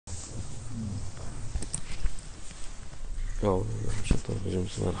أعوذ بالله من الشيطان الرجيم.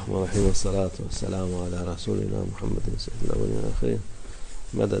 بسم الله الرحمن الرحيم، والصلاة والسلام على رسولنا محمد سيد الأولين والآخرين.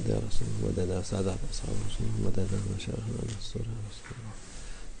 مدد يا رسول الله، مدد يا سادات أصحاب رسول الله، مدد يا مشايخنا المنصور يا رسول الله.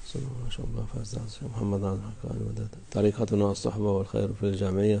 صلى الله ما شاء الله فازداد محمد عن الحقائق مدد. طريقتنا الصحبة والخير في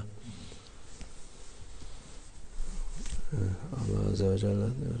الجمعية. الله عز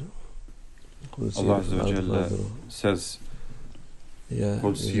وجل Allah Azza wa Jalla says,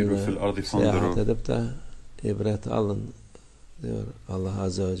 قُلْ سِيرُوا فِي الْأَرْضِ فَانْظُرُوا. Seyahat edip de ibret alın diyor Allah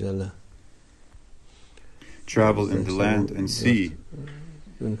Azze ve Celle. Travel in the land and see.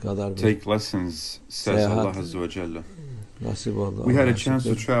 Take lessons, says Allah Azza wa Jalla. We had a chance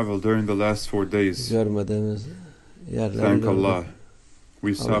to travel during the last 4 days. Thank Allah.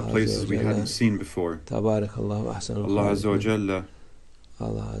 We saw places we hadn't seen before. Allah Azza wa Jalla.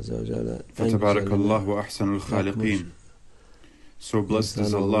 فَتَبَارَكَ أَحْسَنُ الْخَالِقِينَ. So blessed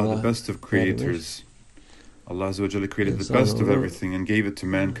is Allah, the best of creators. Allah Azza wa Jalla created the best of everything and gave it to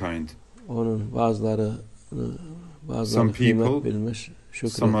mankind. Some people,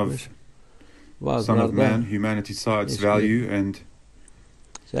 some of man, humanity saw its value and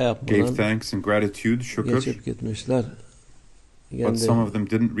gave thanks and gratitude, shukr, but some of them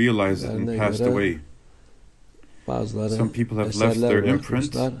didn't realize it and passed away. Some people have left their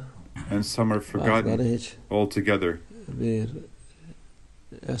imprint and some are forgotten altogether,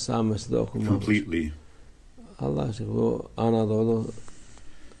 completely.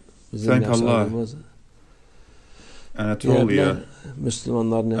 Thank Allah. Anatolia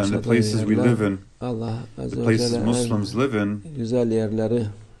and the places we live in, the places Muslims live in,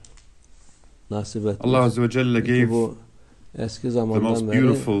 Allah Azza wa Jalla gave the most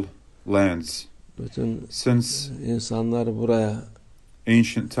beautiful lands. Since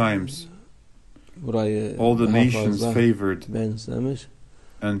ancient times, all the nations favored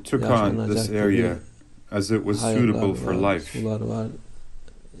and took on this area as it was suitable for life.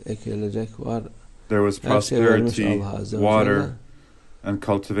 There was prosperity, water, and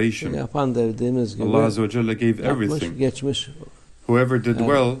cultivation. Allah Azza wa Jalla gave everything. Whoever did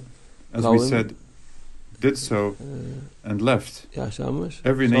well, as we said, did so and left.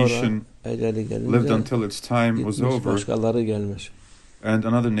 Every nation lived until its time was over, and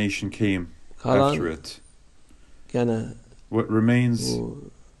another nation came after it. What remains,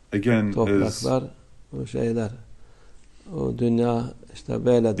 again, is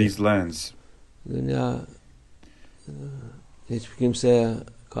these lands. Hiçbir kimseye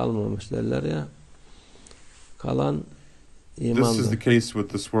kalmamış derler ya. Kalan imandır. This is the case with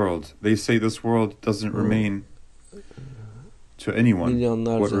this world. They say this world doesn't remain to anyone.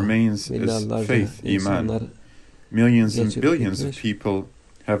 What remains is faith, iman. Millions and billions of people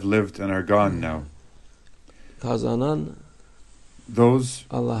have lived and are gone now. Kazanan, those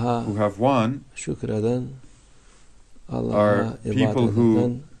who have won are people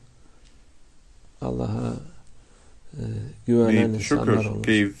who made shukr,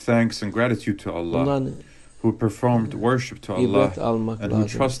 gave thanks and gratitude to Allah, who performed worship to Allah and who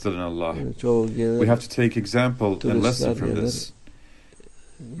trusted in Allah. We have to take example and lesson from this.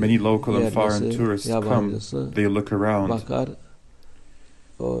 Many local and foreign tourists come, they look around,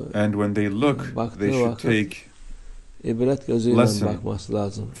 and when they look, they should take lesson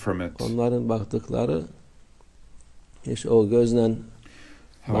from it.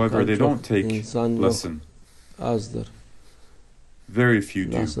 However, they don't take lesson. Very few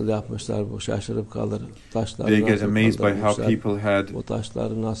do. They get amazed by how people had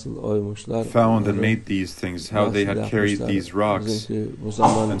found and made these things, how they had carried these rocks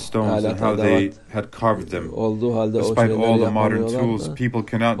and stones, and how they had carved them. Despite all the modern tools, people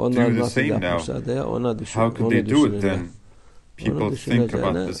cannot do the same now. How could they do it then? People think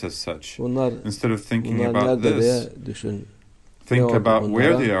about this as such. Instead of thinking about this, think about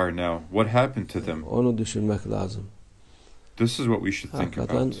where they are now, what happened to them. This is what we should think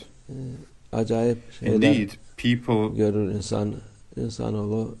about. Indeed, people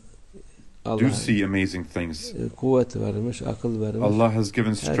do see amazing things. Allah has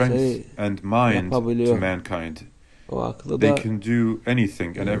given strength and mind to mankind. They can do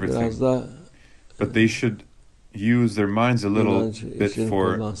anything and everything, but they should use their minds a little bit for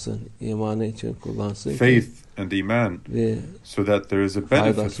faith and iman, so that there is a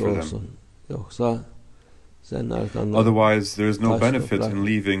benefit for them. Otherwise, there is no benefit in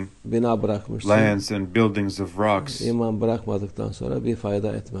leaving lands and buildings of rocks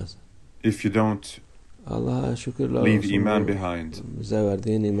if you don't leave iman behind.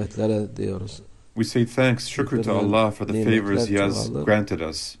 We say thanks, shukr to Allah for the favors He has granted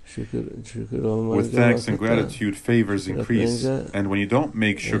us. With thanks and gratitude, favors increase. And when you don't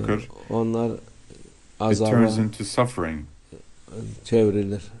make shukr, it turns into suffering.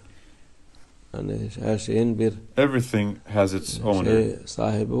 Çevrilir. Yani her şeyin bir everything has its owner.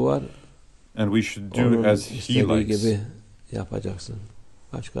 Sahibi var. And we should do as he likes. Gibi yapacaksın.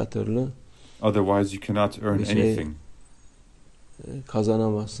 Başka türlü otherwise you cannot earn anything.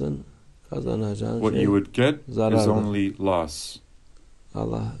 Kazanamazsın. Kazanacağın what you would get is only loss.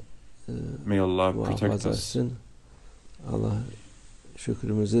 Allah may Allah protect us. Allah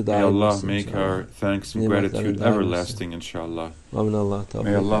şükrümüzü may Allah make our thanks and gratitude everlasting, inshallah.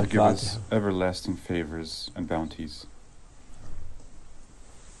 May Allah give us everlasting favors and bounties.